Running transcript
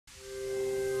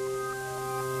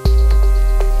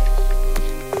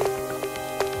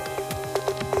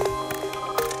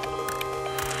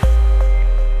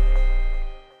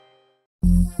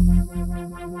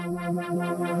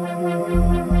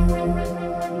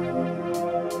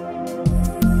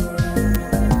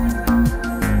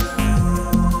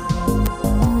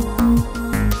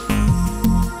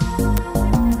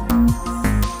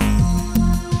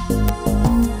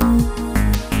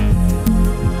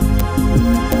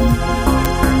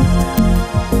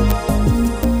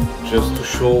just to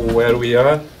show where we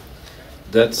are.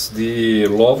 That's the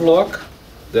Lovelock,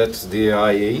 that's the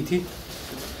I-80,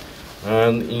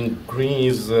 and in green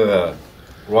is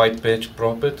Rye Patch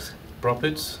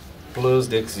Properties, plus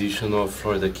the acquisition of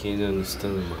Florida Canyon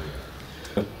Standard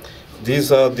Mine.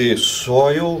 These are the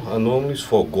soil anomalies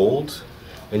for gold,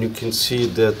 and you can see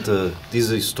that this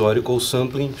is a historical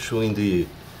sampling showing the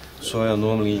soil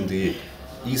anomaly in the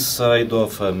east side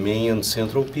of main and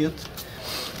central pit,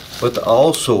 but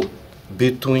also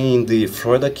between the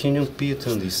Florida Canyon pit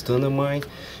and the Standard Mine,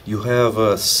 you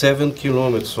have 7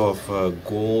 kilometers of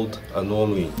gold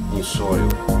anomaly in soil.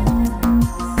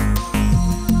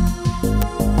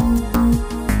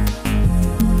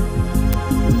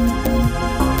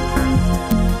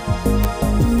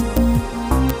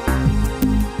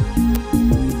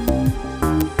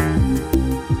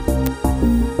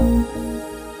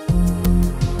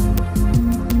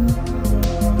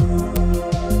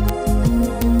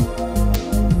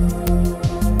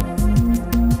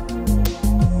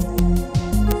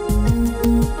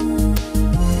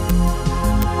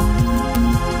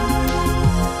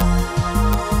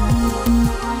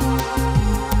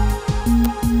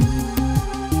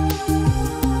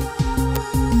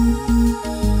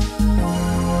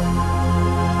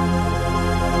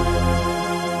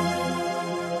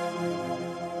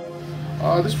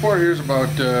 This pour here is about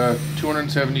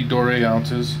 270 doré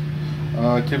ounces,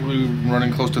 typically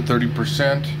running close to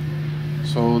 30%,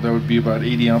 so that would be about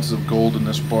 80 ounces of gold in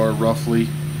this bar roughly.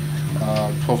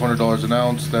 $1,200 an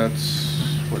ounce, that's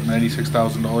what,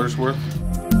 $96,000 worth.